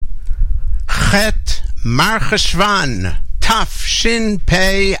Chet Mar Cheshvan Taf Shin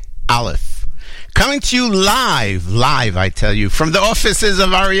Pei Aleph. Coming to you live, I tell you, from the offices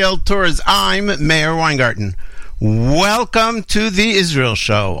of Ariel Tours. I'm Meir Weingarten. Welcome to the Israel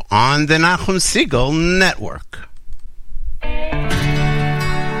Show on the Nachum Segal Network.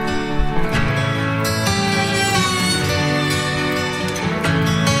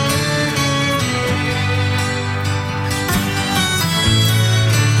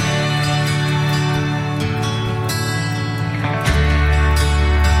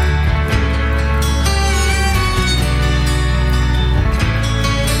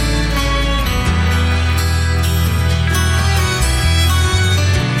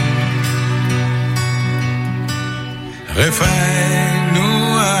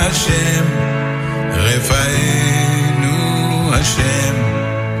 רפאנו השם, רפאנו השם,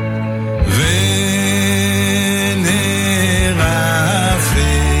 ונרפא,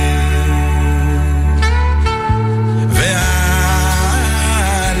 ועלה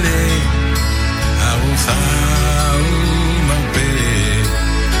ארוחה ומרפא,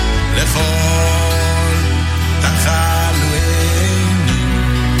 לכל תחלואנו.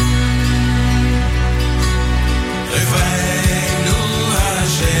 רפאנו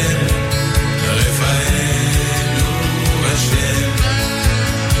השם, רפאנו השם,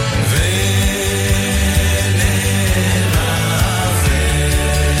 ונרפא,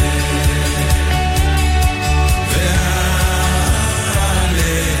 ועלה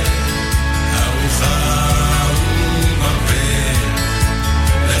ארוחה ומרפא,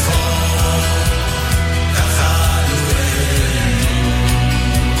 לכל תחלואנו.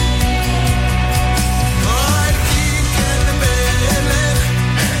 אוי כי כן מלך,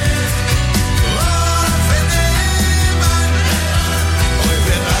 רוב ונאמן, אוי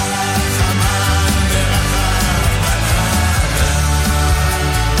ורחמן ורחמן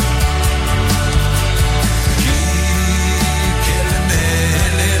כי כן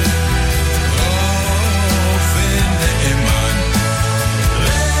מלך, רוב ונאמן,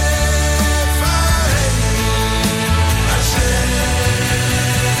 רפאנו השם.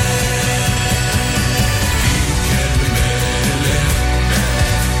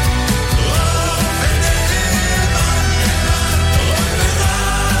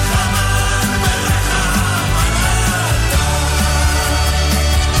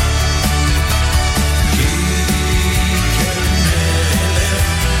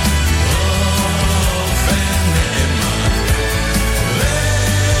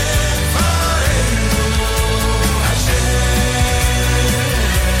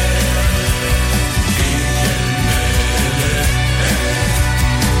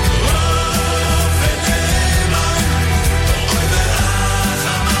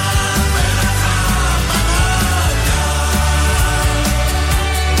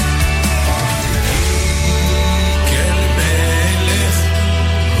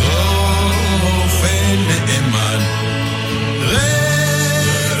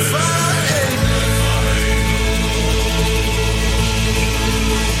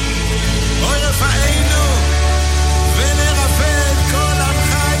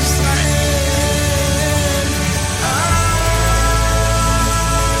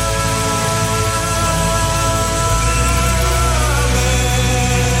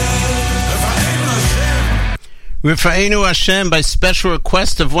 Rifa'enu Hashem, by special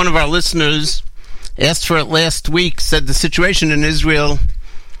request of one of our listeners, asked for it last week, said the situation in Israel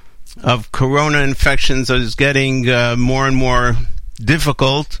of corona infections is getting more and more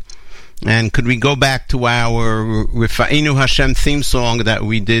difficult, and could we go back to our Rifa'enu Hashem theme song that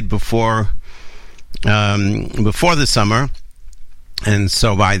we did before the summer. And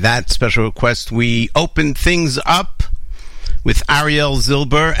so by that special request, we opened things up with Ariel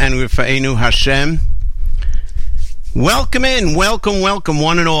Zilber and Rifa'enu Hashem. Welcome in, welcome,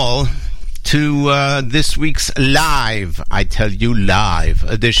 one and all, to this week's live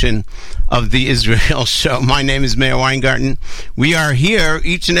edition of the Israel Show. My name is Meir Weingarten. We are here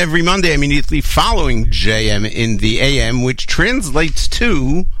each and every Monday, immediately following JM in the AM, which translates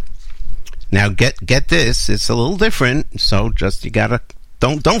to, now get this, it's a little different, so just you gotta,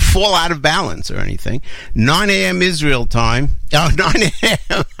 don't fall out of balance or anything. 9 a.m. Israel time, 9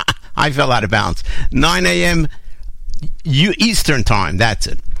 a.m., I fell out of balance, 9 a.m. Eastern time, that's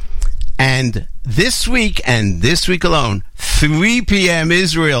it. And this week alone, 3 p.m.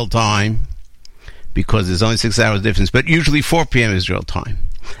 Israel time, because there's only 6 hours difference, but usually 4 p.m. Israel time.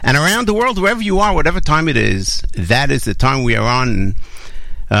 And around the world, wherever you are, whatever time it is, that is the time we are on.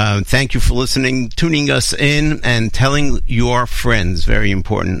 Thank you for listening, tuning us in, and telling your friends. Very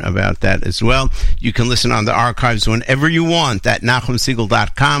important about that as well. You can listen on the archives whenever you want at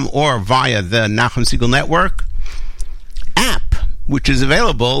NachumSegal.com or via the Nachum Segal Network app, which is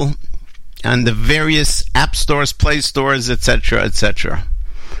available on the various app stores, play stores, etc., etc.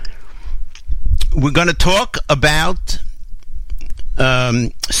 We're going to talk about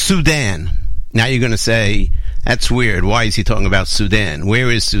Sudan. Now you're going to say, that's weird. Why is he talking about Sudan?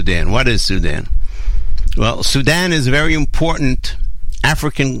 Where is Sudan? What is Sudan? Well, Sudan is a very important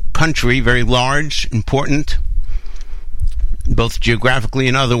African country, very large, important, both geographically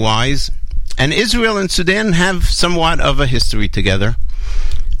and otherwise. And Israel and Sudan have somewhat of a history together.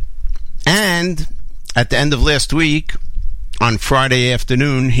 And at the end of last week, on Friday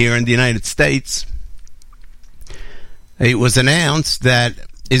afternoon here in the United States, it was announced that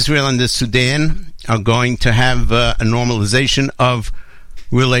Israel and the Sudan are going to have a normalization of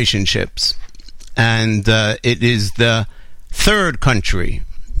relationships. And it is the third country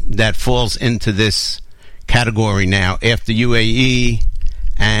that falls into this category now, after UAE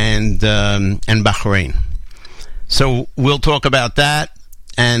and Bahrain. So we'll talk about that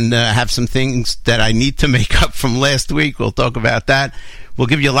and have some things that I need to make up from last week. We'll talk about that. We'll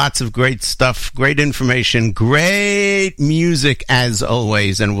give you lots of great stuff, great information, great music as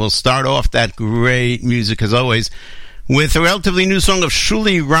always. And we'll start off that great music as always with a relatively new song of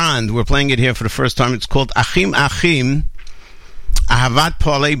Shuli Rand. We're playing it here for the first time. It's called Achim Achim, Ahavat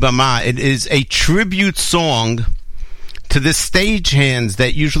Poalei Bama. It is a tribute song to the stagehands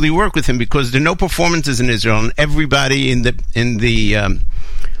that usually work with him, because there are no performances in Israel, and everybody in the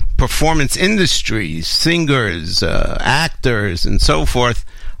performance industry, singers, actors, and so forth,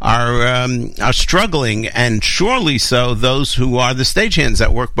 are struggling, and surely so those who are the stagehands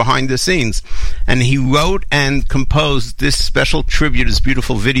that work behind the scenes. And he wrote and composed this special tribute, this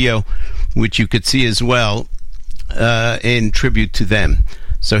beautiful video, which you could see as well, in tribute to them.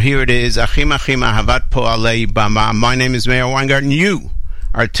 So here it is, Achim Achim Ahavat Poalei Bama. My name is Meir Weingarten. You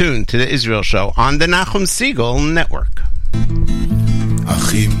are tuned to the Israel Show on the Nachum Segal Network.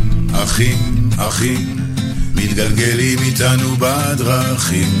 אחים, אחים, אחים, מתגלגלים איתנו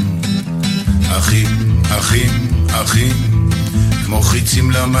בדרכים. אחים, אחים, אחים, כמו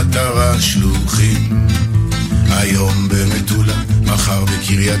חיצים למטרה שלוחים. היום במטולה, מחר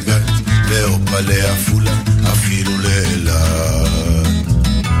בקריית גת, ואופה לעפולה, אפילו לאילת.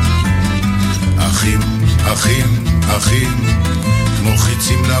 אחים, אחים, אחים, כמו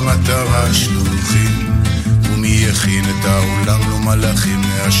חיצים למטרה שלוחים. ומי יכין את העולם לא מלאכים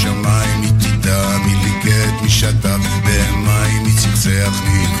מהשמיים, מי תדע, מי ליגת, מי שטף במים, מי צחצח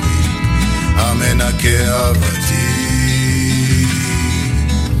נקבי, המנקה אהבתי.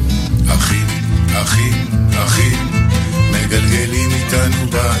 אחים, אחים, אחים, מגלגלים איתנו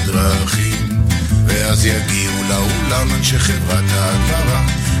בדרכים, ואז יגיעו לאולם אנשי חברת ההדברה,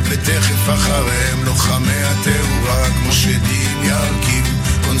 ותכף אחריהם לוחמי התאורה, כמו שדים ירכיב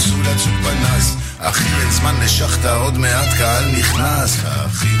קונסולת סוג פנס. אחים, אין זמן לשחטה, עוד מעט קהל נכנס.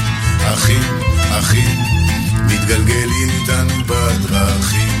 אחים, אחים, אחים, מתגלגלים איתנו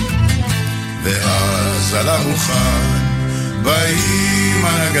בדרכים, ואז על הרוחן באים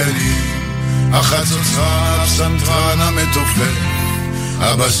הנגנים, החצוצרה, הפסנתרן המתופף,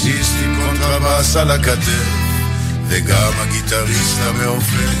 הבסיסט עם קונטרבס על הכתף, וגם הגיטריסט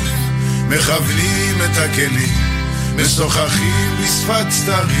המעופף, מכוונים את הכלים, משוחחים בשפת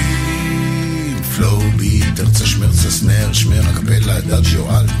סתרים. פלואו ביט, ארצה שמרצה סנר, שמר הקפלה, דאג'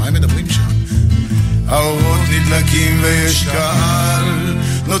 יואל, מה הם מדברים שם? האורות נדלקים ויש קהל,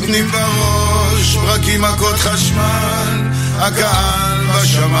 נותנים בראש ברקים מכות חשמל, הקהל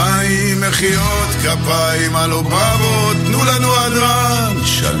בשמיים, מחיאות כפיים, הלו בראבו, תנו לנו הדרן,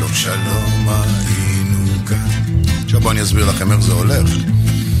 שלום שלום היינו כאן. עכשיו בואו אני אסביר לכם איך זה הולך.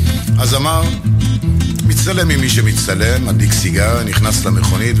 אז אמר, מצטלם עם מי שמצטלם, מדליק סיגר, נכנס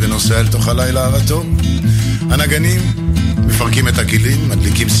למכונית ונוסע אל תוך הלילה הרטוב. הנגנים מפרקים את הכלים,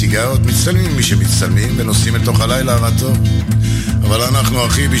 מדליקים סיגרות, מצטלמים עם מי שמצטלמים ונוסעים אל תוך הלילה הרטוב. אבל אנחנו,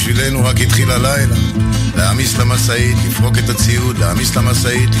 אחי, בשבילנו רק התחיל הלילה. להעמיס למסעית, לפרוק את הציוד, להעמיס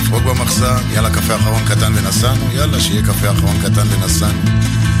למסעית, לפרוק במחסן. יאללה, קפה אחרון קטן ונסענו, יאללה, שיהיה קפה אחרון קטן ונסענו.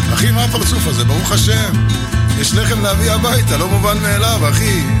 אחי, מה הפרצוף הזה? ברוך השם, יש לחם להביא הביתה, לא מובן מאליו,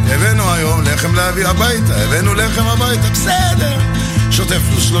 אחי. הבאנו היום לחם להביא הביתה, הבאנו לחם הביתה, בסדר. שוטף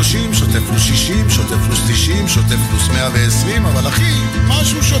פלוס 30, שוטף פלוס 60, שוטף פלוס 90, שוטף פלוס 120, אבל אחי,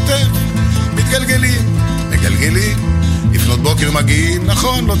 משהו שוטף. מתגלגלים, מגלגלים, לפנות בוקר מגיעים,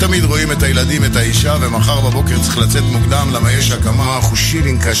 נכון, לא תמיד רואים את הילדים, את האישה, ומחר בבוקר צריך לצאת מוקדם, למה יש הקמה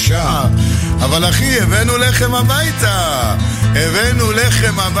חושילין קשה. אבל אחי, הבאנו לחם הביתה, הבאנו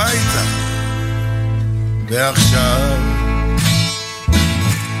לחם הביתה. ועכשיו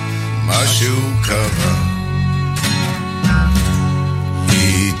משהו קרה,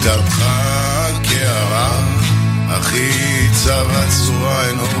 התהפכה קערה, אחי צרה צורה,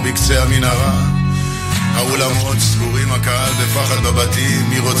 אין אור בקצה המנהרה. האולמות סגורים, הקהל בפחד בבתים,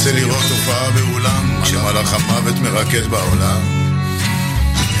 מי רוצה לראות הופעה באולם כשמלאך המוות מרקד בעולם?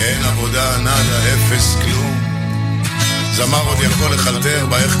 אין עבודה, נדה, אפס, כלום. זמר עוד יכול לחלטר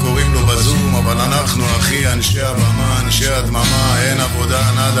באיך קוראים לו בזום, אבל אנחנו אחי אנשי הבמה, אנשי הדממה. אין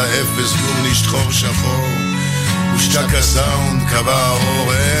עבודה, נדה, אפס, כלום, נשתחור שחור ושתק הסאונד, קבע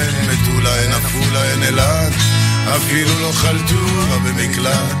האור. אין מטולה, אין אפולה, אין אלעד, אפילו לא חלטורה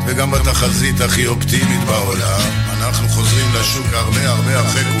במקלט, וגם בתחזית הכי אופטימית בעולם. אנחנו חוזרים לשוק הרבה הרבה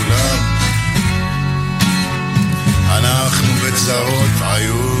אחרי כולם. אנחנו בצרות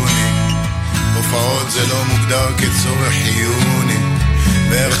עיוני, הופעות זה לא מוגדר כצורך חיוני.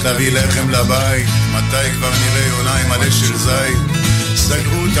 ואיך תביא לחם לבית, מתי כבר נראה יונה עם מלא של זית?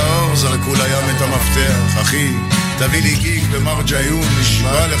 סגרו את האור, זרקו לים את המפתח. אחי, תביא לי גיג ומרג'יון,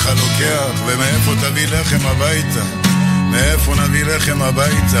 נשבע לך לוקח. ומאיפה תביא לחם הביתה? מאיפה נביא לחם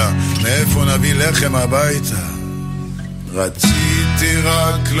הביתה? מאיפה נביא לחם הביתה? רציתי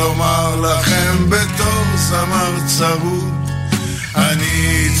רק לומר לכם בתור זמר צרוד,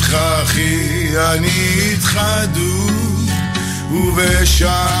 אני איתך אחי, אני איתך דוד,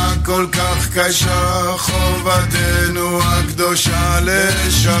 ובשעה כל כך קשה חובתנו הקדושה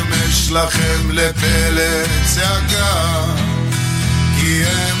לשמש לכם לפלא צעקה, כי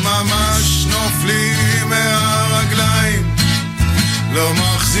הם ממש נופלים מהרגליים, לא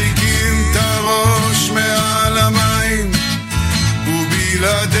מחזיקים את הראש מעל המים,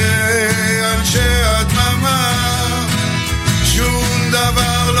 ובלעדי אנשי הדממה שום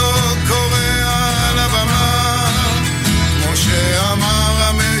דבר לא קורה על הבמה. כמו שאמר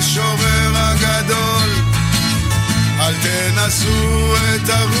המשורר הגדול, אל תנסו את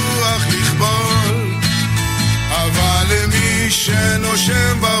הרוח לכבול, אבל למי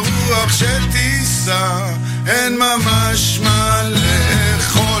שנושם ברוח שתיסע, אין ממש מה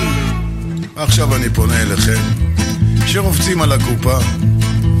לאכול. עכשיו אני פונה אליכם שרופצים על הקופה,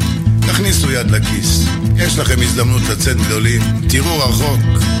 תכניסו יד לכיס, יש לכם הזדמנות לצאת גדולים, תראו רחוק,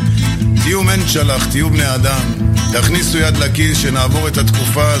 תהיו מנשלח, תהיו בני אדם, תכניסו יד לכיס שנעבור את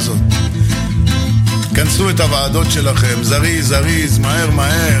התקופה הזאת, כנסו את הוועדות שלכם, זריז זריז, מהר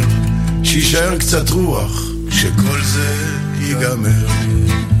מהר, שישאר קצת רוח, שכל זה ייגמר.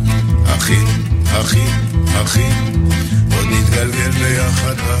 אחים, אחים, אחים, עוד נתגלגל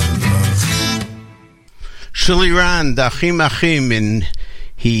ביחד בדרכים. Shuli Rand, Achim Achim, and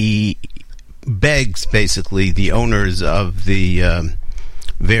he begs basically the owners of the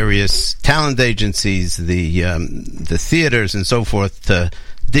various talent agencies, the theaters and so forth, to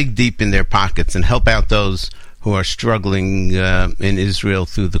dig deep in their pockets and help out those who are struggling in Israel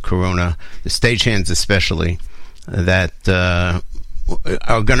through the corona, the stagehands especially, that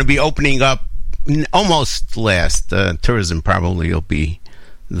are going to be opening up almost last. Tourism probably will be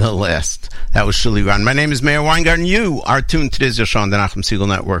the last. That was Shuli Rand. My name is Meir Weingarten. You are tuned to the Israel Show on the Nachum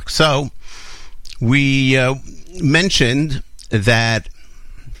Segal Network. So, we mentioned that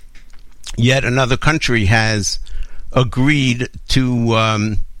yet another country has agreed to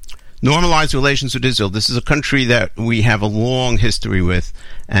normalize relations with Israel. This is a country that we have a long history with,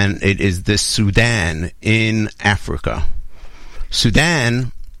 and it is the Sudan in Africa.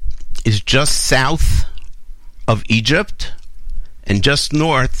 Sudan is just south of Egypt and just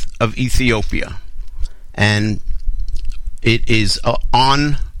north of Ethiopia, and it is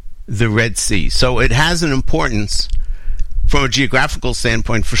on the Red Sea. So it has an importance from a geographical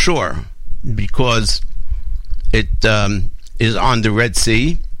standpoint for sure, because it is on the Red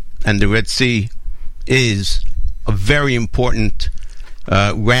Sea, and the Red Sea is a very important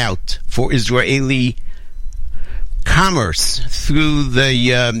route for Israeli commerce through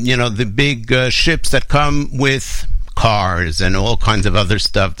the big ships that come with cars and all kinds of other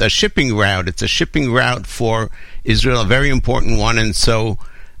stuff. A shipping route. It's a shipping route for Israel, a very important one, and so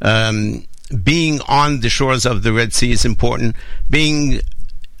being on the shores of the Red Sea is important. Being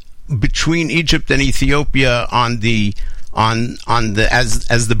between Egypt and Ethiopia on the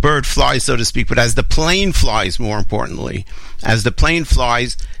as the bird flies, so to speak, but as the plane flies, more importantly, as the plane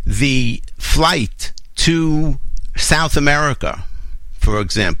flies, the flight to South America, for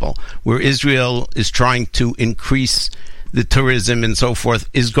example, where Israel is trying to increase the tourism and so forth,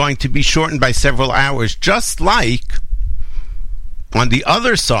 is going to be shortened by several hours, just like On the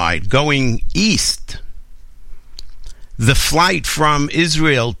other side, going east, the flight from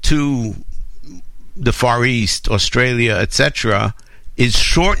Israel to the Far East, Australia, etc., is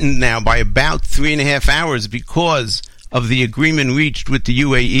shortened now by about 3.5 hours because of the agreement reached with the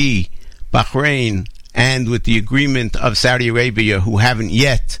UAE, Bahrain, and with the agreement of Saudi Arabia, who haven't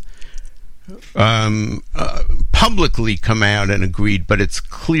yet publicly come out and agreed, but it's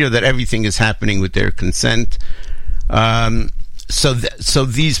clear that everything is happening with their consent. So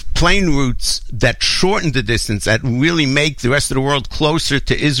these plane routes that shorten the distance, that really make the rest of the world closer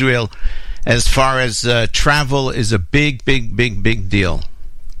to Israel as far as travel, is a big deal.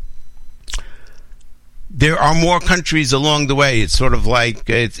 There are more countries along the way. It's sort of like,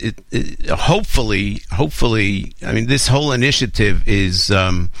 hopefully, I mean, this whole initiative is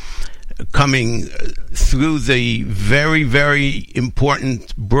coming through the very, very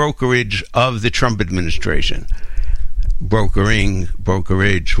important brokerage of the Trump administration.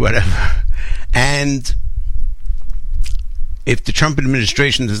 Brokerage, whatever. And if the Trump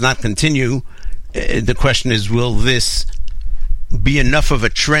administration does not continue, the question is, will this be enough of a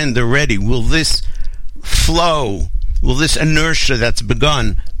trend already? Will this flow, will this inertia that's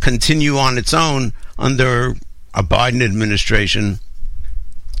begun continue on its own under a Biden administration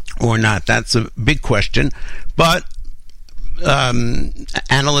or not? That's a big question. But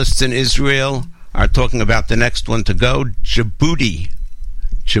analysts in Israel are talking about the next one to go, Djibouti.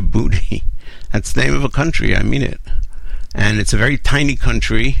 That's the name of a country, I mean it. And it's a very tiny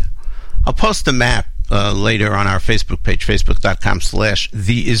country. I'll post a map later on our Facebook page,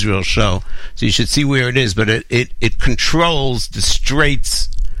 facebook.com/The Israel Show. So you should see where it is, but it controls the straits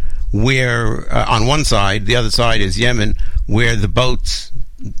where, on one side, the other side is Yemen, where the boats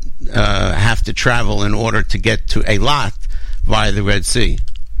have to travel in order to get to Eilat via the Red Sea.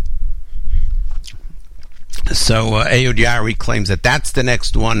 So Ehud Yaari claims that that's the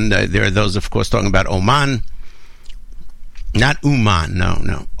next one. There are those, of course, talking about Oman. Not Uman,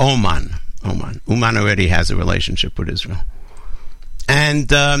 no. Oman. Oman already has a relationship with Israel. And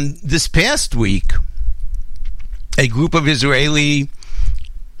this past week, a group of Israeli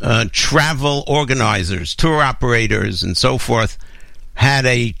travel organizers, tour operators, and so forth, had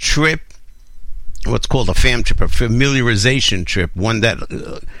a trip, what's called a FAM trip, a familiarization trip, one that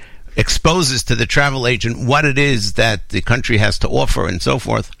exposes to the travel agent what it is that the country has to offer and so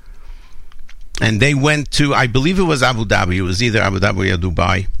forth. And they went to, I believe it was Abu Dhabi. It was either Abu Dhabi or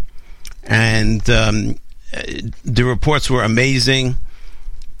Dubai. And the reports were amazing.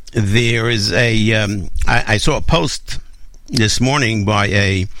 There is I saw a post this morning by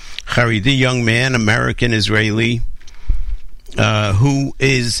a Haredi young man, American Israeli, who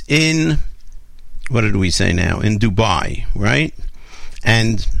is in, what did we say now? In Dubai, right?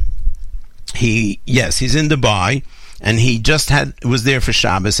 And he's in Dubai, and he just was there for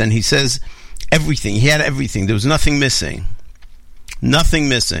Shabbos, and he says everything. He had everything. There was nothing missing. Nothing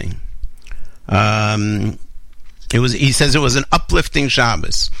missing. He says it was an uplifting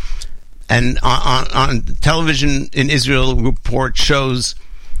Shabbos. And on television in Israel, report shows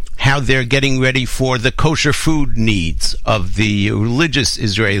how they're getting ready for the kosher food needs of the religious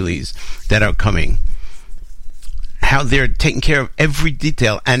Israelis that are coming. How they're taking care of every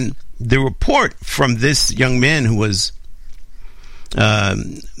detail. And the report from this young man who was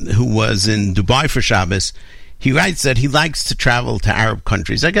in Dubai for Shabbos, he writes that he likes to travel to Arab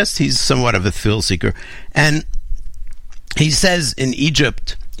countries. I guess he's somewhat of a thrill seeker. And he says in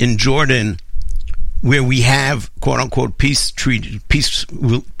Egypt, in Jordan, where we have, quote-unquote,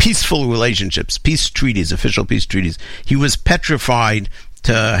 peaceful relationships, peace treaties, official peace treaties, he was petrified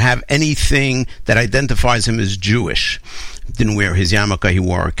to have anything that identifies him as Jewish. Didn't wear his yarmulke, he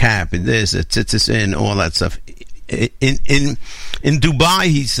wore a cap, and this, a tzitzis, and all that stuff. In Dubai,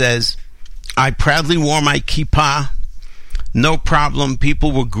 he says, I proudly wore my kippah, no problem.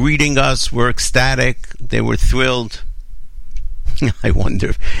 People were greeting us, were ecstatic, they were thrilled. I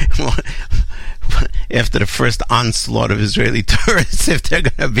wonder, after the first onslaught of Israeli tourists, if they're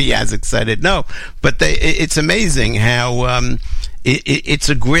going to be as excited. No, but it's amazing how it's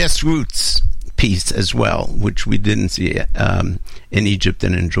a grassroots piece as well, which we didn't see in Egypt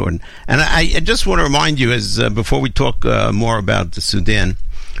and in Jordan. And I just want to remind you, as before we talk more about the Sudan,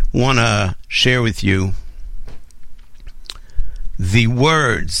 want to share with you the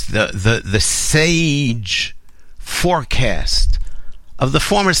words, the sage forecast of the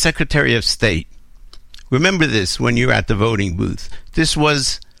former Secretary of State. Remember this when you're at the voting booth. This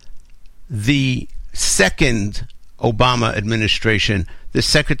was the second Obama administration, the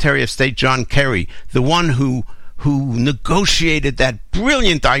Secretary of State John Kerry, the one who negotiated that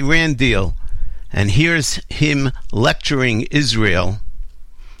brilliant Iran deal And here's him lecturing Israel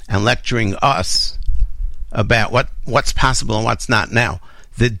and lecturing us about what's possible and what's not now.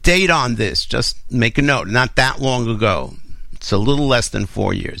 The date on this, just make a note, not that long ago. It's a little less than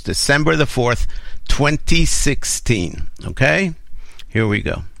 4 years. December the 4th, 2016. Okay? Here we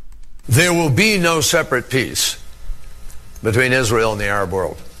go. There will be no separate peace between Israel and the Arab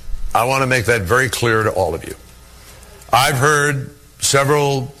world. I want to make that very clear to all of you. I've heard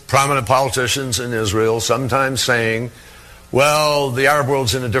several prominent politicians in Israel sometimes saying, well, the Arab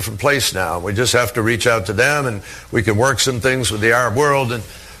world's in a different place now. We just have to reach out to them and we can work some things with the Arab world and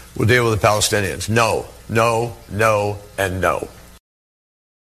we'll deal with the Palestinians. No, no, no, and no.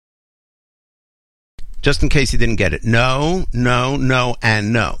 Just in case you didn't get it. No, no, no,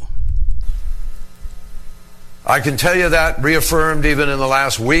 and no. I can tell you that, reaffirmed even in the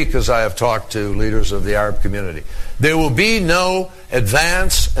last week as I have talked to leaders of the Arab community. There will be no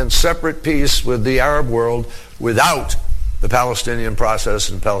advance and separate peace with the Arab world without the Palestinian process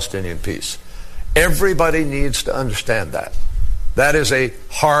and Palestinian peace. Everybody needs to understand that. That is a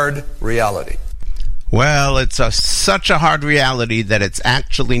hard reality. Well, it's such a hard reality that it's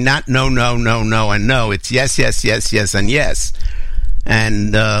actually not no, no, no, no, and no. It's yes, yes, yes, yes, and yes.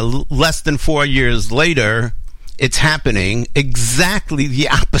 And less than 4 years later, it's happening exactly the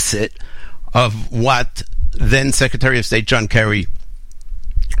opposite of what then Secretary of State John Kerry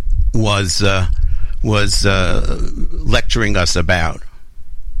was lecturing us about.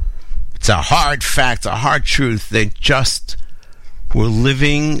 It's a hard fact, a hard truth. They just were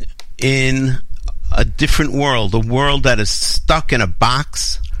living in a different world, a world that is stuck in a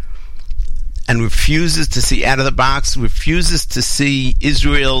box and refuses to see out of the box, refuses to see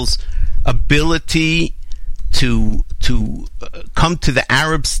Israel's ability to come to the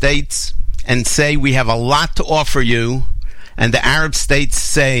Arab states and say, we have a lot to offer you, and the Arab states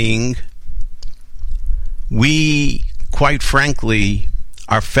saying, we, quite frankly,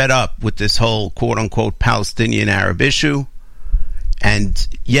 are fed up with this whole quote-unquote Palestinian-Arab issue. And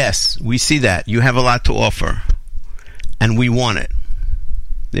yes, we see that. You have a lot to offer. And we want it.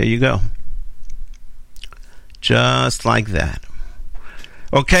 There you go. Just like that.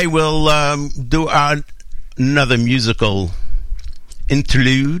 Okay, we'll do another musical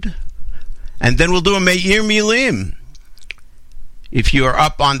interlude. And then we'll do a Me'ir Milim. If you're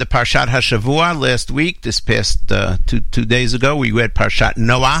up on the Parshat HaShavua last week, this past 2 days ago, we read Parshat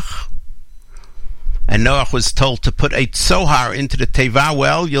Noach. And Noach was told to put a tzohar into the teva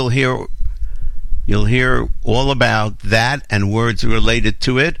well. You'll hear all about that and words related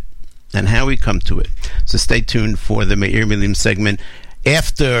to it and how we come to it. So stay tuned for the Me'ir Milim segment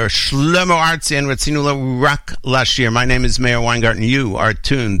after Shlomo Artzi and Ratzinu Rak Lashir. My name is Meir Weingarten. You are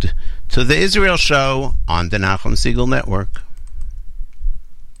tuned to the Israel Show on the Nachum Segal Network.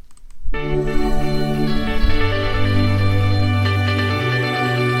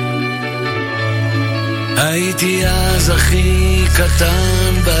 הייתי אז הכי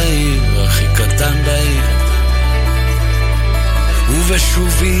קטן בעיר, הכי קטן בעיר,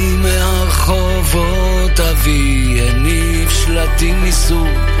 ובשובי מהרחובות אבי הניף שלטים ניסו,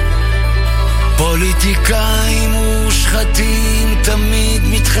 פוליטיקאים ושחטים תמיד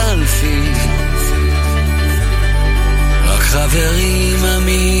מתחלפים, רק חברים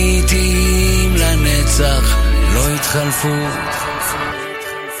אמיתיים לנצח לא התחלפו.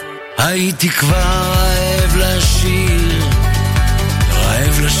 הייתי כבר רעב לשיר,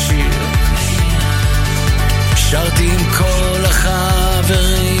 רעב לשיר, שרתי עם כל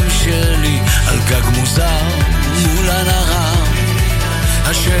החברים שלי על גג מוזר מול הנהר.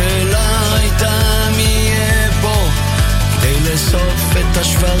 השאלה הייתה מי יהיה בו כדי לאסוף את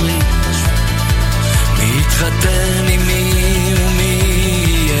השברים, מי יתחתן עם מי ומי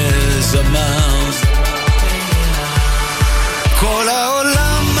יהיה זמר. כל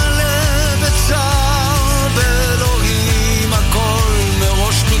העולם מלא בצער, באלוהים הכל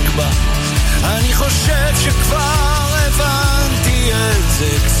מראש נקבע. אני חושב שכבר הבנתי את זה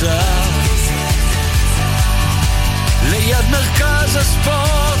קצת. ליד מרכז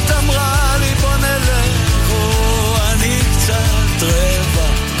הספורט אמרה לי בוא נלך, אני קצת רבע,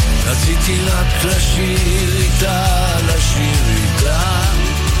 רציתי רק לשיר איתה, לשיר איתה.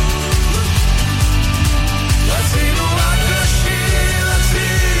 רצינו רק לשיר,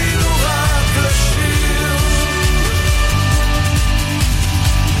 רצינו רק לשיר.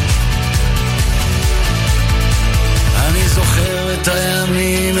 אני זוכר את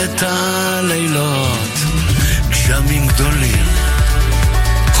הימים, את הלילות, גשמים גדולים,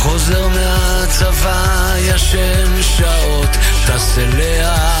 חוזר מהצבא, ישן שעות, טס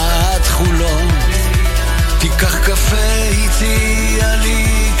אליה עד חולון, תיקח קפה, הציע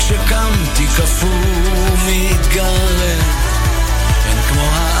לי שקמתי כפור מתגרד, אין כמו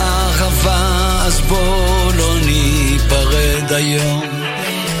האהבה, אז בוא לא ניפרד היום.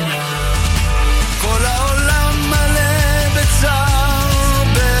 כל העולם מלא בצער,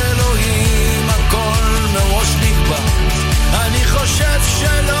 באלוהים הכל מראש נקבע. אני חושב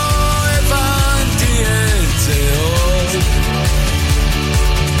שלא הבנתי את זה עוד,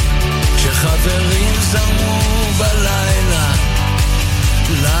 כשחברים זרמו בלילה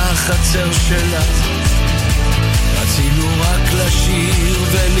לחצר שלה, רצינו רק לשיר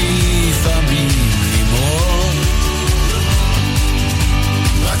ולפעמים למרוד,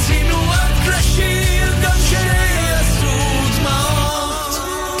 רצינו רק לשיר גם שיעשו דמעות.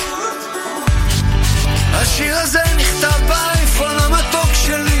 השיר הזה נכתב באייפון המתוק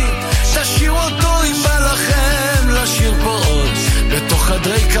שלי, תשאיר אותו אם בא לכם לשיר פה עוד, בתוך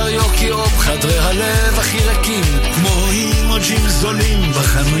חדרי קריוקי או בחדרי הלב הכי ריקים, כמו אימוג'ים זולים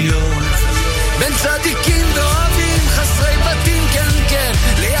בחנויות, בין צדיקים ואוהבים חסרי בתים, כן כן,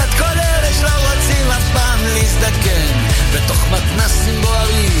 ליד כל אלה שלא רוצים אף פעם להזדקן, בתוך מתנסים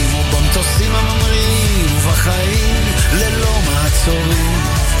בוערים או במטוסים הממריאים, ובחיים ללא מעצורים,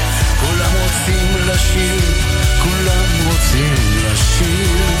 כולם רוצים לשיר, כולם רוצים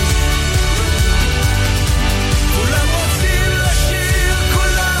לשיר, כולם רוצים לשיר,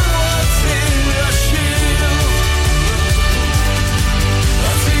 כולם רוצים לשיר,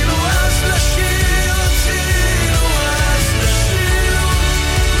 רצינו אז לשיר, רצינו אז לשיר,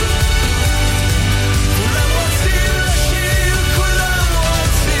 כולם רוצים לשיר, כולם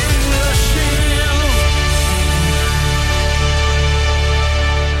רוצים לשיר.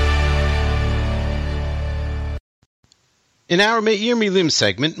 In our Me'ir Milim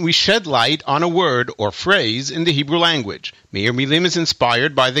segment, we shed light on a word or phrase in the Hebrew language. Me'ir Milim is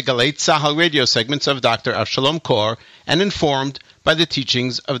inspired by the Galei Tzahal radio segments of Dr. Avshalom Kor and informed by the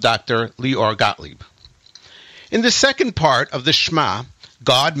teachings of Dr. Lior Gottlieb. In the second part of the Shema,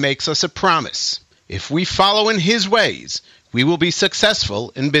 God makes us a promise. If we follow in His ways, we will be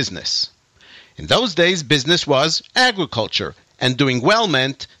successful in business. In those days, business was agriculture, and doing well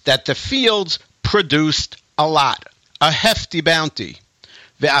meant that the fields produced a lot. A hefty bounty.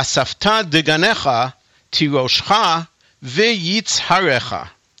 Ve'asafta deganecha tiroshcha ve'yitzharecha.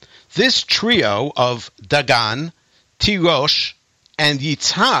 This trio of Dagan, Tirosh, and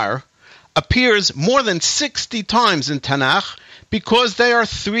Yitzhar appears more than 60 times in Tanakh because they are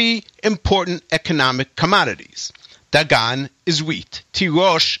three important economic commodities. Dagan is wheat,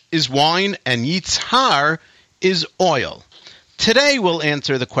 Tirosh is wine, and Yitzhar is oil. Today we'll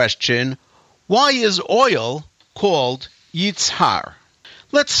answer the question, why is oil called Yitzhar?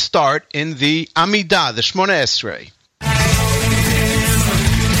 Let's start in the Amidah, the Shmona Esrei.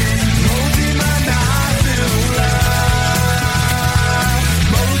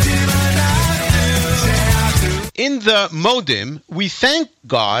 In the Modim, we thank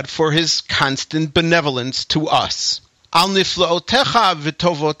God for His constant benevolence to us. Al niflaotecha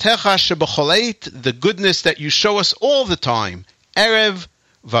v'tovotecha shebacholeit, the goodness that you show us all the time. Erev,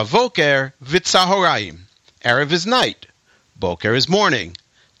 vavoker, v'tzahorayim. Erev is night. Boker is morning.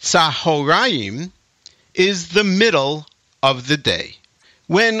 Tzahorayim is the middle of the day.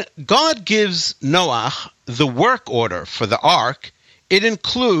 When God gives Noach the work order for the ark, it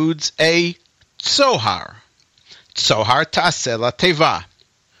includes a tzohar. Tzohar ta'aseh lateva.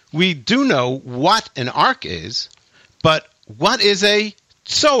 We do know what an ark is, but what is a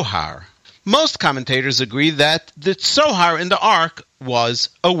tzohar? Most commentators agree that the tzohar in the ark was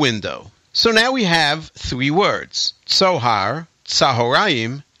a window. So now we have three words, Tzohar,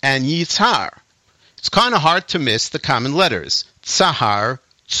 Tzahorayim, and Yitzhar. It's kind of hard to miss the common letters, Tzahar,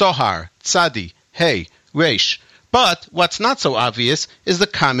 Tzohar, Tzadi, Hey, Resh. But what's not so obvious is the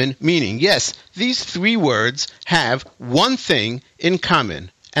common meaning. Yes, these three words have one thing in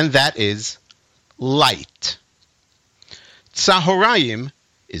common, and that is light. Tzahorayim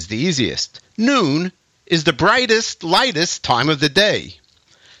is the easiest. Noon is the brightest, lightest time of the day.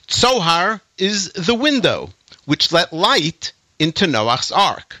 Tzohar is the window, which let light into Noach's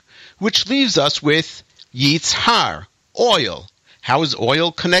ark, which leaves us with Yitzhar, oil. How is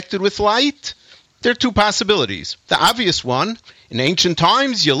oil connected with light? There are two possibilities. The obvious one, in ancient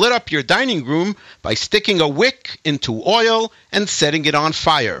times, you lit up your dining room by sticking a wick into oil and setting it on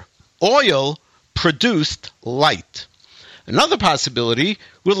fire. Oil produced light. Another possibility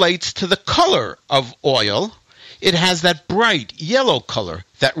relates to the color of oil. It has that bright yellow color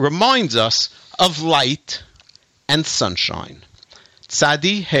that reminds us of light and sunshine.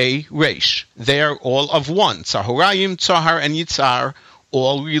 Tzadi, Hey, Resh. They are all of one. Tzahorayim, Tzohar, and Yitzhar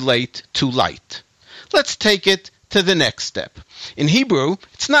all relate to light. Let's take it to the next step. In Hebrew,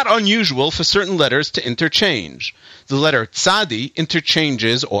 it's not unusual for certain letters to interchange. The letter tzadi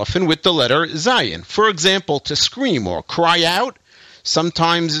interchanges often with the letter zayin. For example, to scream or cry out,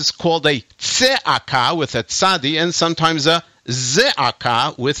 sometimes it's called a tze'aka with a tzadi, and sometimes a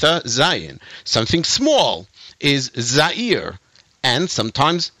ze'aka with a zayin. Something small is za'ir, and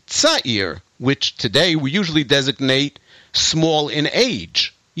sometimes tza'ir, which today we usually designate small in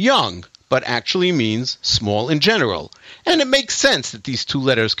age, young, but actually means small in general. And it makes sense that these two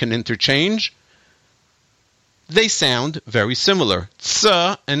letters can interchange. They sound very similar.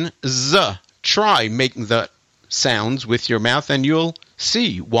 Tza and z. Try making the sounds with your mouth and you'll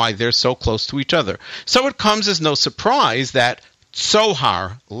see why they're so close to each other. So it comes as no surprise that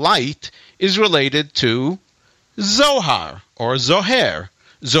Zohar, light, is related to Zohar or Zoher.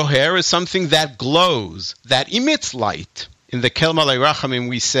 Zoher is something that glows, that emits light. In the Kel Malei Rachamim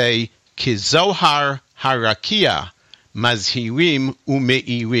we say, Ki Zohar harakia, mazhirim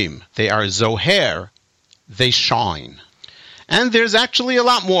umeirim. They are Zoher, they shine. And there's actually a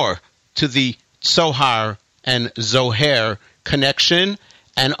lot more to the Zohar and Zoher connection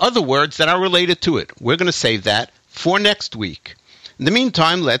and other words that are related to it. We're going to save that for next week. In the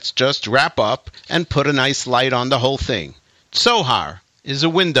meantime, let's just wrap up and put a nice light on the whole thing. Zohar is a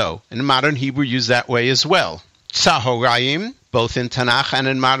window, and in modern Hebrew used that way as well. Tzahorayim, both in Tanakh and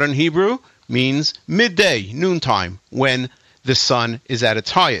in modern Hebrew, means midday, noontime, when the sun is at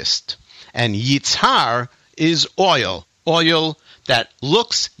its highest. And Yitzhar is oil that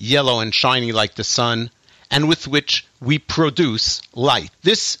looks yellow and shiny like the sun, and with which we produce light.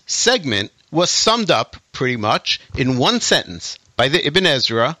 This segment was summed up pretty much in one sentence by the Ibn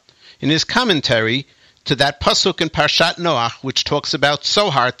Ezra in his commentary to that pasuk in Parshat Noach, which talks about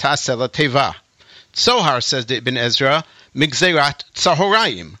Zohar Taseh Teva. Zohar, says the Ibn Ezra, Migzerat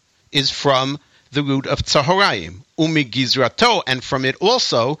Tzahorayim, is from the root of Tzahorayim, Umigizrato, and from it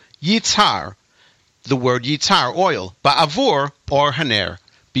also Yitzhar, the word Yitzhar, oil, Ba'avur or Haner,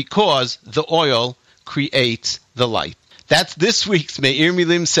 because the oil creates the light. That's this week's Me'ir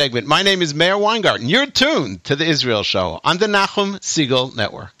Milim segment. My name is Meir Weingarten. You're tuned to the Israel Show on the Nachum Segal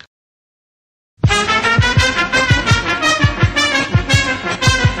Network.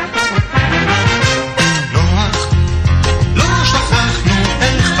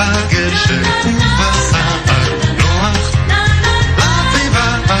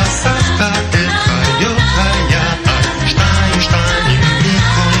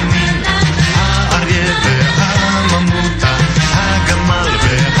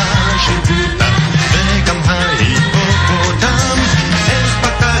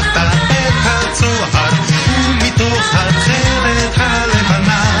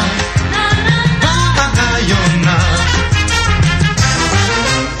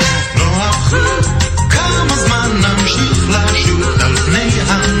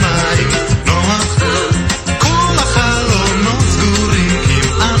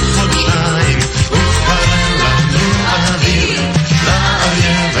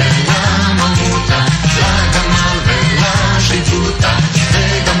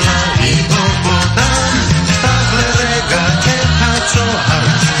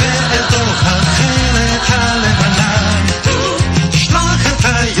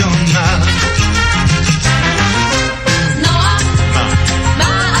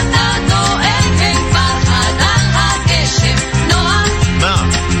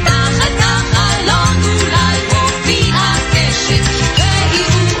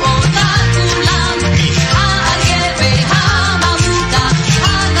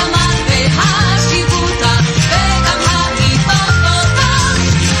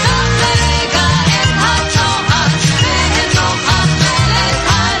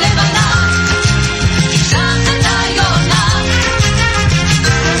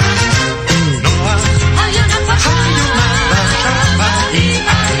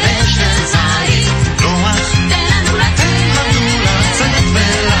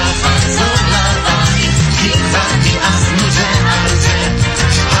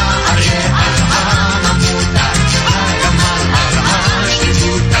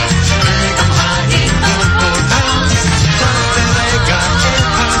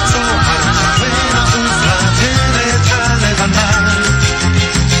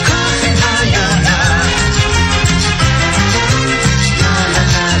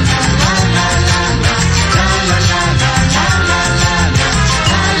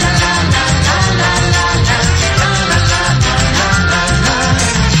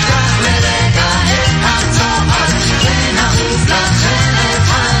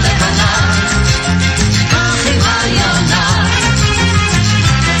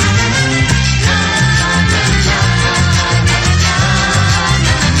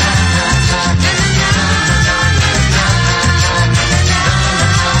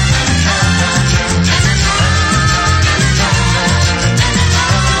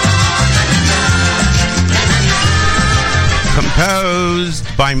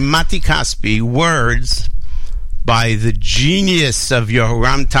 composed by Mati Kaspi, words by the genius of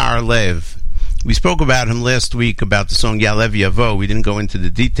Yehoram Tar-Lev. We spoke about him last week about the song Yalev Yavo. We didn't go into the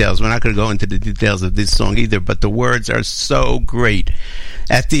details. We're not going to go into the details of this song either, but the words are so great.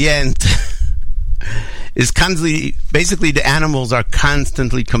 At the end, is constantly, basically the animals are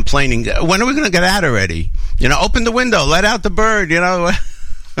constantly complaining, when are we going to get out already? You know, open the window, let out the bird, you know.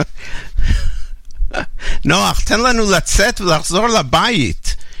 Noach, ten lanu latzet v'lachzor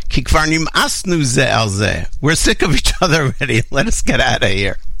labayit, ki kvar nim'asnu ze al ze. We're sick of each other already. Let us get out of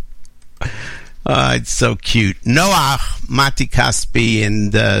here. It's so cute. Noach, Mati Kaspi,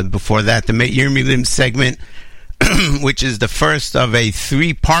 and before that, the Meir Milim segment, which is the first of a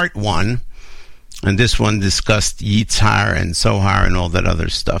 3-part one. And this one discussed Yitzhar and Sohar and all that other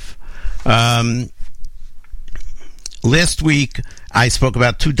stuff. Last week, I spoke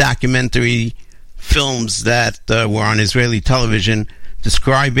about 2 documentary films that were on Israeli television,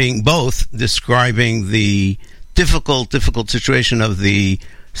 describing the difficult situation of the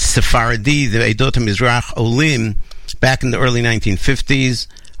Sephardi, the Eidot HaMizrach Olim, back in the early 1950s.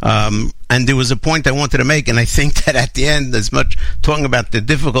 And there was a point I wanted to make, and I think that at the end, as much talking about the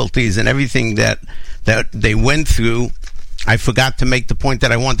difficulties and everything that they went through, I forgot to make the point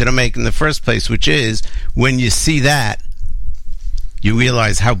that I wanted to make in the first place, which is, when you see that, you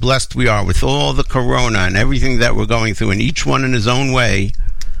realize how blessed we are with all the corona and everything that we're going through, and each one in his own way.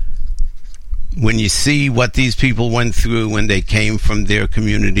 When you see what these people went through when they came from their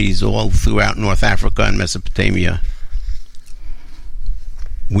communities all throughout North Africa and Mesopotamia,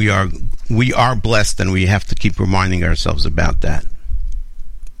 we are blessed, and we have to keep reminding ourselves about that.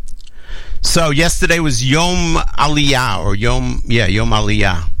 So yesterday was Yom Aliyah, or Yom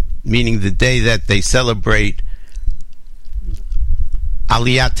Aliyah, meaning the day that they celebrate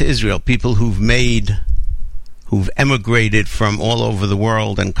Aliyah to Israel, people who've emigrated from all over the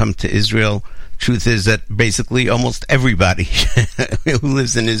world and come to Israel. Truth is that basically almost everybody who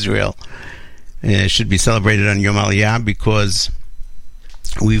lives in Israel should be celebrated on Yom Aliyah, because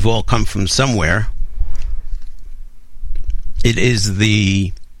we've all come from somewhere. It is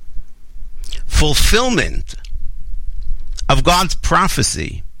the fulfillment of God's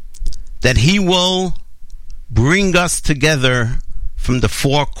prophecy that He will bring us together from the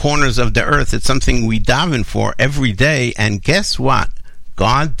 4 corners of the earth. It's something we daven for every day, and guess what?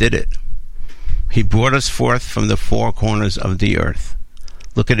 God did it. He brought us forth from the 4 corners of the earth.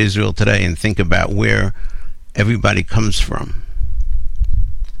 Look at Israel today and think about where everybody comes from.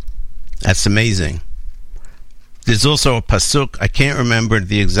 That's amazing. There's also a pasuk, I can't remember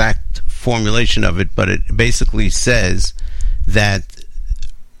the exact formulation of it, but it basically says that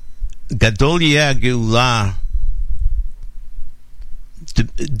Gadol Yeh Geulah,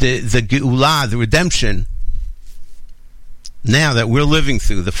 the Geulah, the redemption, now that we're living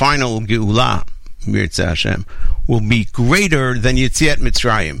through, the final Geulah, Mirza Hashem, will be greater than Yetziat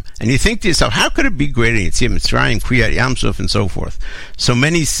Mitzrayim. And you think to yourself, how could it be greater than Yetziat Mitzrayim, Kriyat Yamsuf, and so forth? So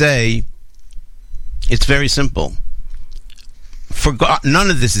many say it's very simple. For God, none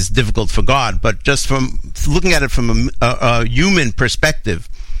of this is difficult for God, but just from looking at it from a human perspective,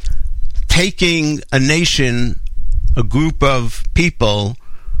 taking a nation, a group of people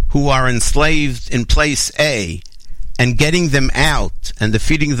who are enslaved in place A, and getting them out and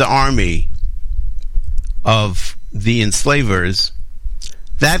defeating the army of the enslavers,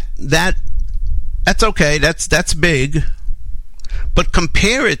 that's okay, that's big. But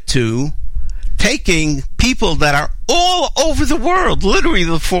compare it to taking people that are all over the world, literally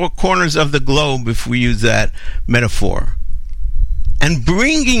the 4 corners of the globe, if we use that metaphor, and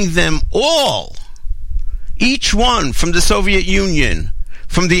bringing them all, each one, from the Soviet Union,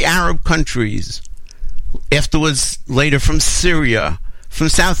 from the Arab countries, afterwards, later from Syria, from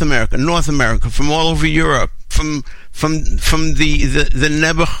South America, North America, from all over Europe, from the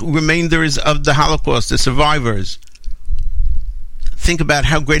Nebuch remainders of the Holocaust, the survivors. Think about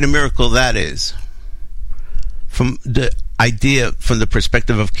how great a miracle that is. From the idea, from the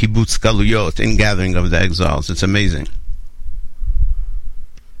perspective of kibbutz galuyot, in gathering of the exiles, it's amazing.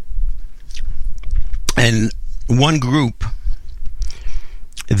 And one group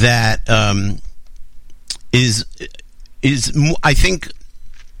that is I think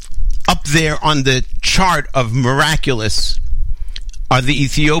up there on the chart of miraculous are the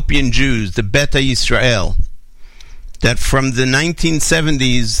Ethiopian Jews, the Beta Yisrael, that from the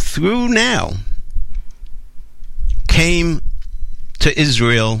 1970s through now came to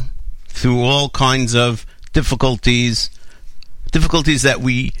Israel through all kinds of difficulties that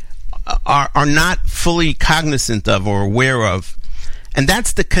we are not fully cognizant of or aware of. And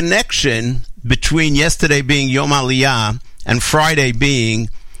that's the connection between yesterday being Yom Aliyah and Friday being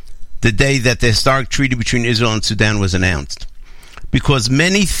the day that the historic treaty between Israel and Sudan was announced. Because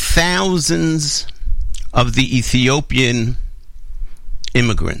many thousands of the Ethiopian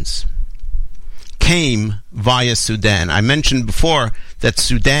immigrants came via Sudan. I mentioned before that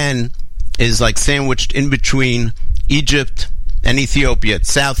Sudan is like sandwiched in between Egypt and Ethiopia.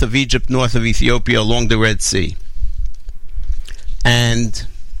 It's south of Egypt, north of Ethiopia, along the Red Sea. And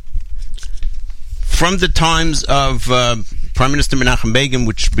from the times of Prime Minister Menachem Begin,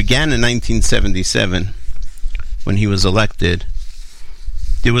 which began in 1977, when he was elected,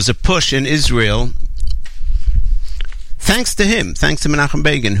 there was a push in Israel, thanks to him, thanks to Menachem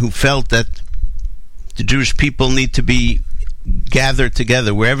Begin, who felt that the Jewish people need to be gathered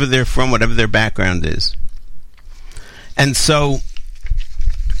together, wherever they're from, whatever their background is. And so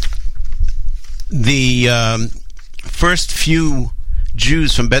the first few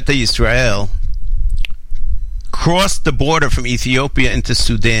Jews from Beta Yisrael crossed the border from Ethiopia into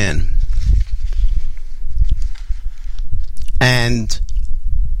Sudan and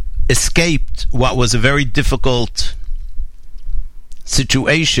escaped what was a very difficult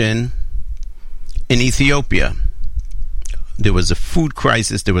situation in Ethiopia. There was a food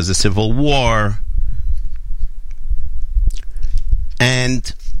crisis, there was a civil war,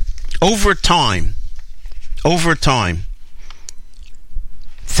 and over time,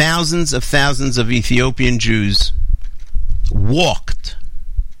 thousands of Ethiopian Jews walked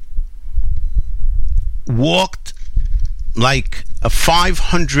like a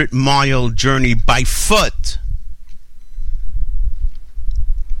 500-mile journey by foot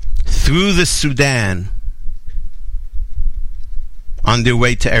through the Sudan on their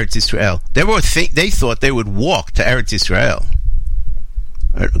way to Eretz Yisrael. They thought they would walk to Eretz Yisrael.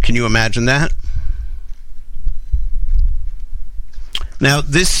 Can you imagine that? Now,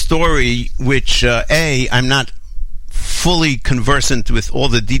 this story, which, I'm not fully conversant with all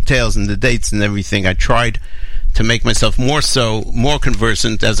the details and the dates and everything. I tried to make myself more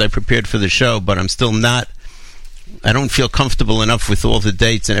conversant as I prepared for the show, but I'm still not. I don't feel comfortable enough with all the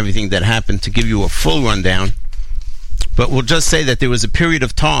dates and everything that happened to give you a full rundown. But we'll just say that there was a period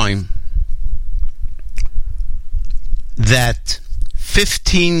of time that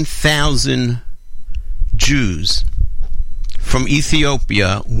 15,000 Jews from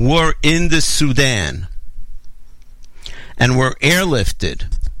Ethiopia were in the Sudan and were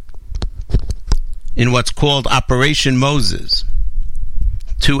airlifted in what's called Operation Moses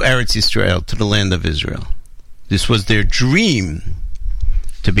to Eretz Yisrael, to the land of Israel. This was their dream,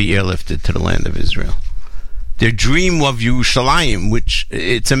 to be airlifted to the land of Israel. Their dream of Yerushalayim, which,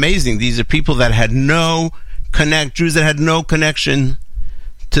 it's amazing, these are people that had Jews that had no connection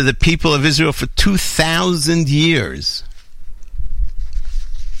to the people of Israel for 2,000 years.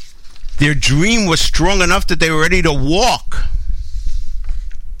 Their dream was strong enough that they were ready to walk.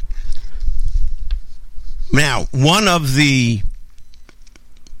 Now, one of the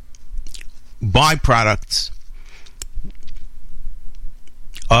byproducts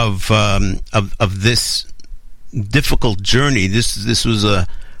of this difficult journey, this was a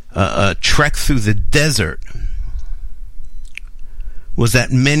trek through the desert, was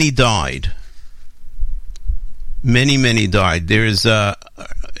that many died. Many died. There is an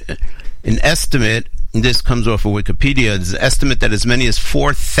estimate, and this comes off of Wikipedia, there's an estimate that as many as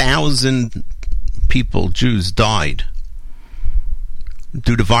 4,000 people, Jews, died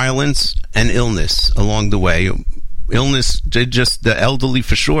due to violence and illness along the way. Illness, just the elderly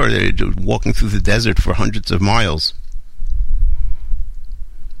for sure, they're walking through the desert for hundreds of miles.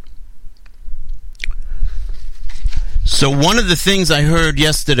 So one of the things I heard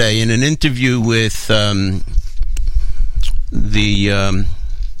yesterday in an interview with the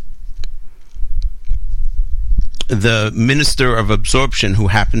Minister of Absorption, who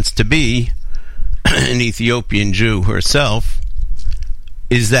happens to be an Ethiopian Jew herself,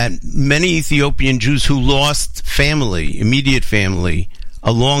 is that many Ethiopian Jews who lost family, immediate family,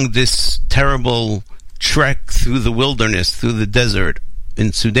 along this terrible trek through the wilderness, through the desert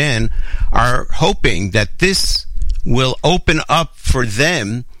in Sudan, are hoping that this will open up for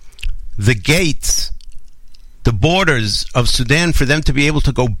them the gates, the borders of Sudan, for them to be able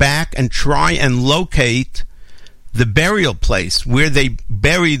to go back and try and locate the burial place where they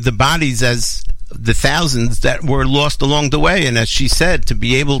buried the bodies, as the thousands that were lost along the way. And as she said, to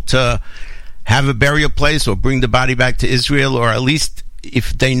be able to have a burial place or bring the body back to Israel, or at least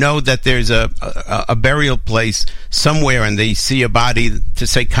if they know that there's a burial place somewhere and they see a body, to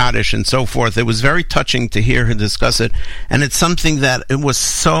say Kaddish and so forth. It was very touching to hear her discuss it. And it's something that it was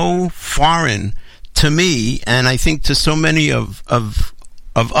so foreign to me, and I think to so many of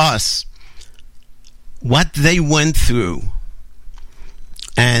us, what they went through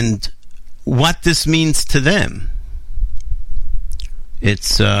and what this means to them.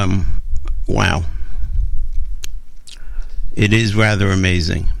 It's, wow. It is rather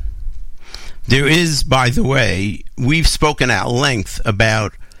amazing. There is, by the way, we've spoken at length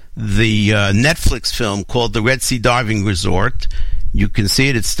about the Netflix film called The Red Sea Diving Resort. You can see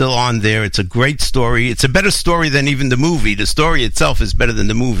it. It's still on there. It's a great story. It's a better story than even the movie. The story itself is better than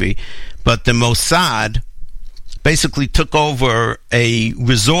the movie. But the Mossad basically took over a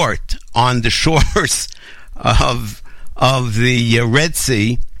resort on the shores of the Red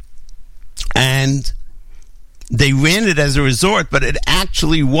Sea, and they ran it as a resort, but it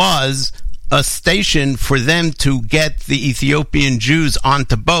actually was a station for them to get the Ethiopian Jews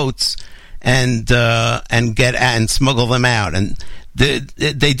onto boats and smuggle them out. And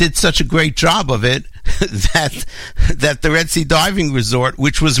they did such a great job of it that the Red Sea Diving Resort,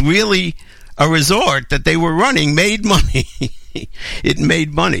 which was really a resort that they were running, made money. It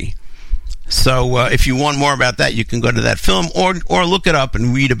made money. So if you want more about that, you can go to that film or look it up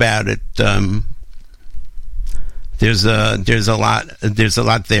and read about it. There's a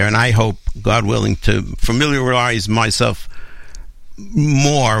lot there, and I hope, God willing, to familiarize myself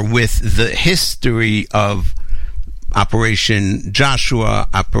more with the history of Operation Joshua,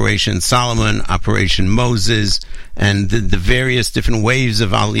 Operation Solomon, Operation Moses, and the various different waves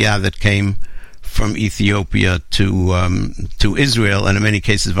of Aliyah that came from Ethiopia to Israel, and in many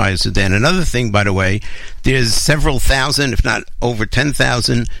cases via Sudan. Another thing, by the way, there's several thousand, if not over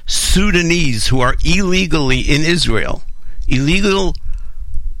 10,000, Sudanese who are illegally in Israel. Illegal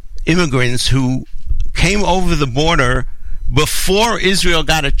immigrants who came over the border before Israel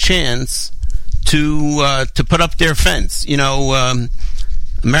got a chance to put up their fence. You know,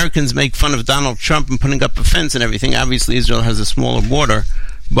 Americans make fun of Donald Trump and putting up a fence and everything. Obviously, Israel has a smaller border,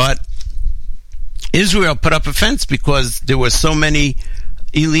 but Israel put up a fence because there were so many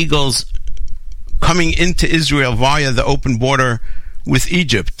illegals coming into Israel via the open border with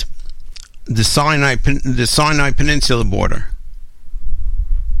Egypt, the Sinai Peninsula border.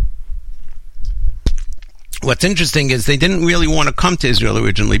 What's interesting is they didn't really want to come to Israel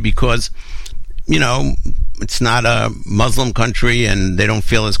originally because, you know, it's not a Muslim country and they don't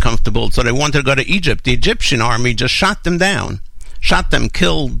feel as comfortable, so they wanted to go to Egypt. The Egyptian army just shot them down. Shot them,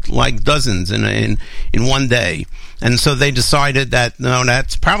 killed like dozens in one day. And so they decided that, no,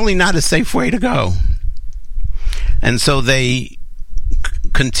 that's probably not a safe way to go. And so they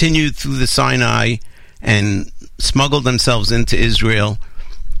continued through the Sinai and smuggled themselves into Israel.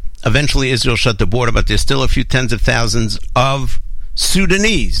 Eventually Israel shut the border, but there's still a few tens of thousands of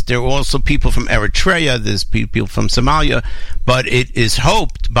Sudanese. There are also people from Eritrea, there's people from Somalia, but it is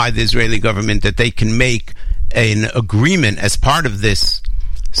hoped by the Israeli government that they can make an agreement as part of this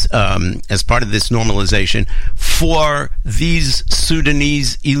normalization for these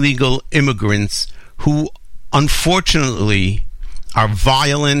Sudanese illegal immigrants who unfortunately are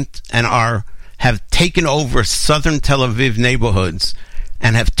violent and have taken over southern Tel Aviv neighborhoods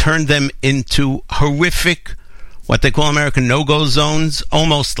and have turned them into horrific, what they call American no-go zones,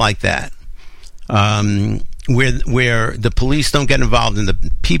 almost like that. Where the police don't get involved, and the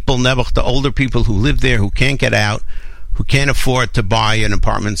people, the older people who live there, who can't get out, who can't afford to buy an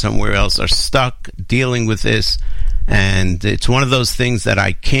apartment somewhere else, are stuck dealing with this. And it's one of those things that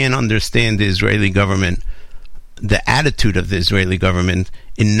I can't understand the Israeli government, the attitude of the Israeli government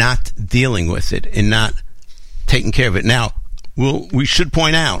in not dealing with it, in not taking care of it. Now, we should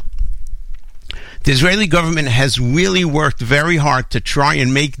point out, the Israeli government has really worked very hard to try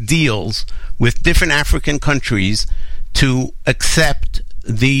and make deals with different African countries to accept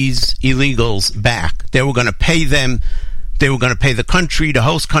these illegals back. They were going to pay them. They were going to pay the country, the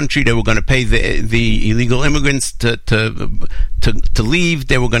host country. They were going to pay the illegal immigrants to leave.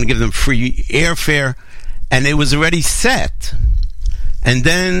 They were going to give them free airfare, and it was already set. And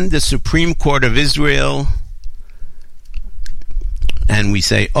then the Supreme Court of Israel, and we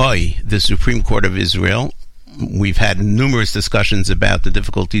say, "Oi, the Supreme Court of Israel." We've had numerous discussions about the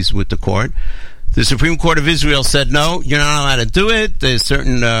difficulties with the court. The Supreme Court of Israel said, no, you're not allowed to do it. There's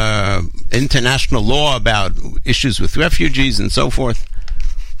certain international law about issues with refugees and so forth.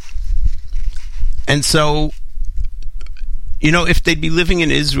 And so, you know, if they'd be living in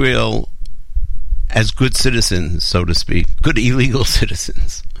Israel as good citizens, so to speak, good illegal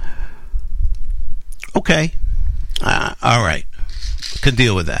citizens, okay, all right, could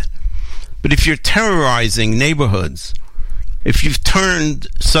deal with that. But if you're terrorizing neighborhoods, if you've turned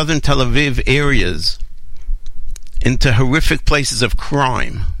southern Tel Aviv areas into horrific places of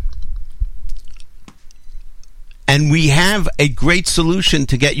crime, and we have a great solution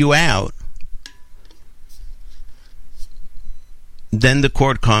to get you out, then the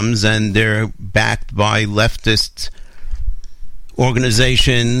court comes and they're backed by leftist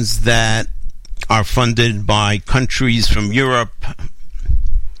organizations that are funded by countries from Europe,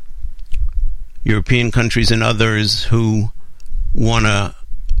 European countries and others who want to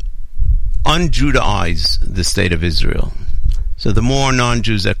un-Judaize the state of Israel. So the more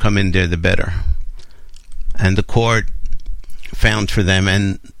non-Jews that come in there, the better. And the court found for them,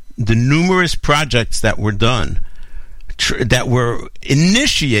 and the numerous projects that were done, that were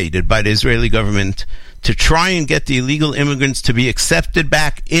initiated by the Israeli government to try and get the illegal immigrants to be accepted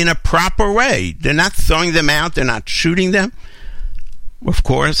back in a proper way. They're not throwing them out, they're not shooting them, of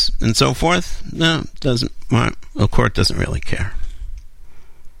course, and so forth. No, doesn't. Well, the court doesn't really care.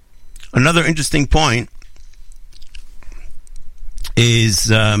 Another interesting point is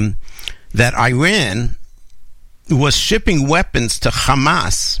that Iran was shipping weapons to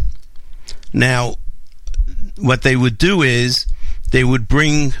Hamas. Now, what they would do is they would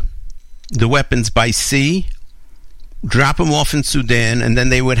bring the weapons by sea, drop them off in Sudan, and then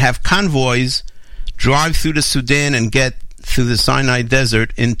they would have convoys drive through the Sudan and get through the Sinai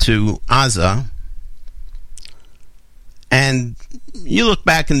Desert into Gaza. And you look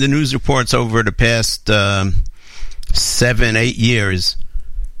back in the news reports over the past 7-8 years,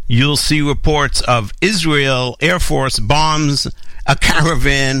 you'll see reports of Israel Air Force bombs a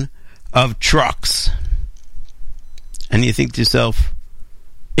caravan of trucks. And you think to yourself,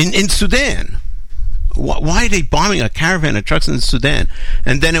 in Sudan, why are they bombing a caravan of trucks in Sudan?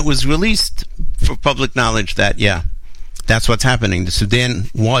 And then it was released for public knowledge that, yeah, that's what's happening. The Sudan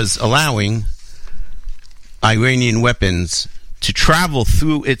was allowing Iranian weapons to travel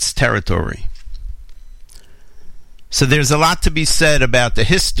through its territory. So there's a lot to be said about the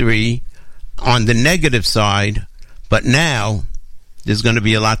history on the negative side, but now there's going to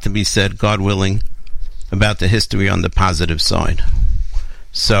be a lot to be said, God willing, about the history on the positive side.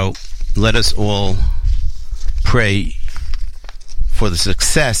 So let us all pray for the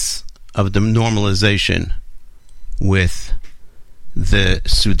success of the normalization with the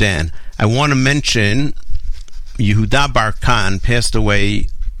Sudan. I want to mention Yehuda Barkan passed away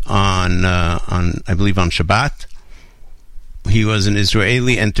on I believe on Shabbat. He was an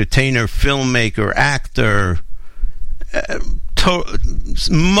Israeli entertainer, filmmaker, actor,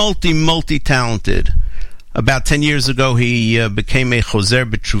 multi-talented. About 10 years ago, he became a Choser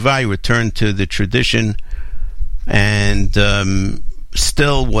B'Tshuva. He returned to the tradition and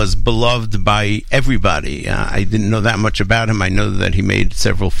still was beloved by everybody. I didn't know that much about him. I know that he made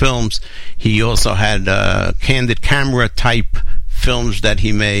several films. He also had candid camera type films that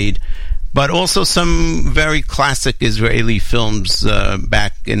he made, but also some very classic Israeli films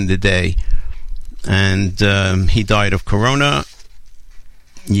back in the day. And he died of corona.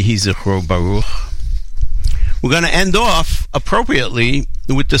 Yehi Zichro Baruch. We're going to end off appropriately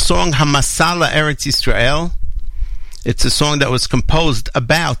with the song Hamasa Eretz Yisrael. It's a song that was composed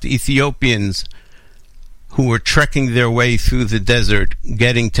about the Ethiopians who were trekking their way through the desert,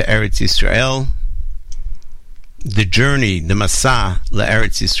 getting to Eretz Yisrael. The journey, the Masa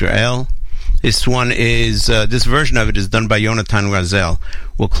Eretz Yisrael. This one is, this version of it is done by Yonatan Razel.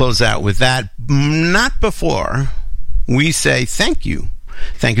 We'll close out with that. Not before we say thank you.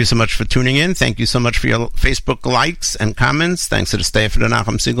 Thank you so much for tuning in. Thank you so much for your Facebook likes and comments. Thanks to the staff of the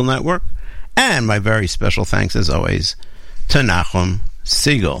Nachum Segal Network. And my very special thanks, as always, to Nachum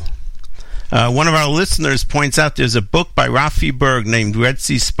Segal. One of our listeners points out there's a book by Rafi Berg named Red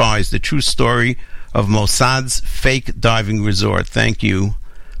Sea Spies, The True Story of Mossad's Fake Diving Resort. Thank you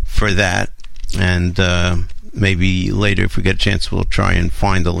for that. And maybe later, if we get a chance, we'll try and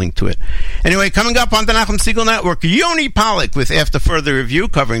find a link to it. Anyway, coming up on the Nachum Segal Network, Yoni Pollock with After Further Review,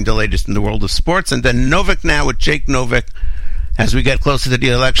 covering the latest in the world of sports, and then Novak Now with Jake Novak. As we get closer to the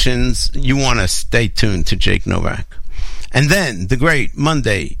elections, you want to stay tuned to Jake Novak. And then the great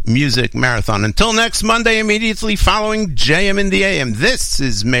Monday Music Marathon. Until next Monday, immediately following JM in the AM, this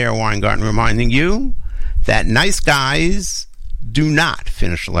is Meir Weingarten reminding you that nice guys do not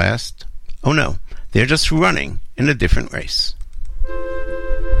finish last. Oh no, they're just running in a different race.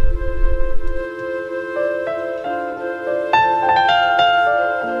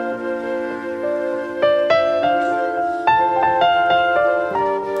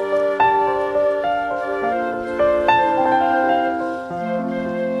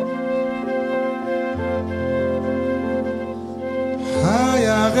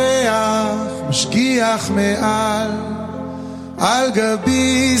 משגיח מעל על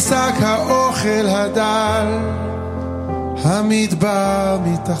גבי שק האוכל הדל המדבר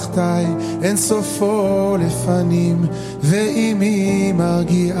מתחתיי אין סופו לפנים ואימי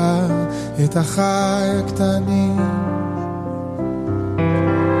מרגיעה את החי הקטנים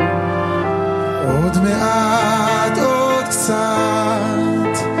עוד מעט, עוד קצת.